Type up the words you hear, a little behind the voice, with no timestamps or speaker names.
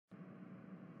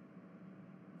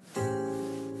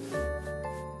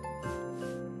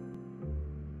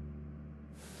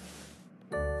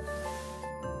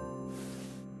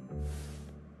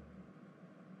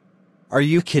Are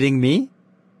you kidding me?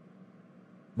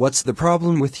 What's the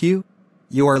problem with you?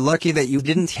 You are lucky that you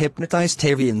didn't hypnotize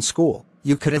Tavi in school.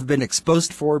 You could have been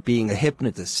exposed for being a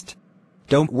hypnotist.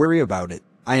 Don't worry about it.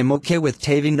 I am okay with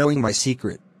Tavi knowing my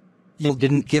secret. You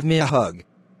didn't give me a hug.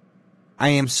 I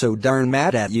am so darn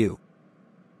mad at you.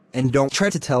 And don't try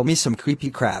to tell me some creepy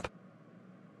crap.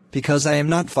 Because I am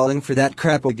not falling for that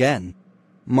crap again.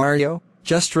 Mario,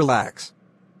 just relax.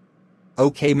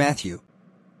 Okay, Matthew.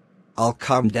 I'll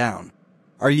calm down.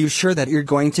 Are you sure that you're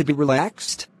going to be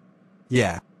relaxed?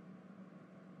 Yeah.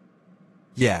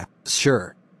 Yeah,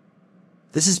 sure.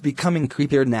 This is becoming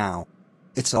creepier now.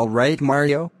 It's alright,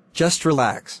 Mario, just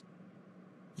relax.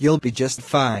 You'll be just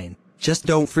fine, just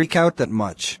don't freak out that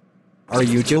much. Are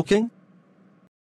you joking?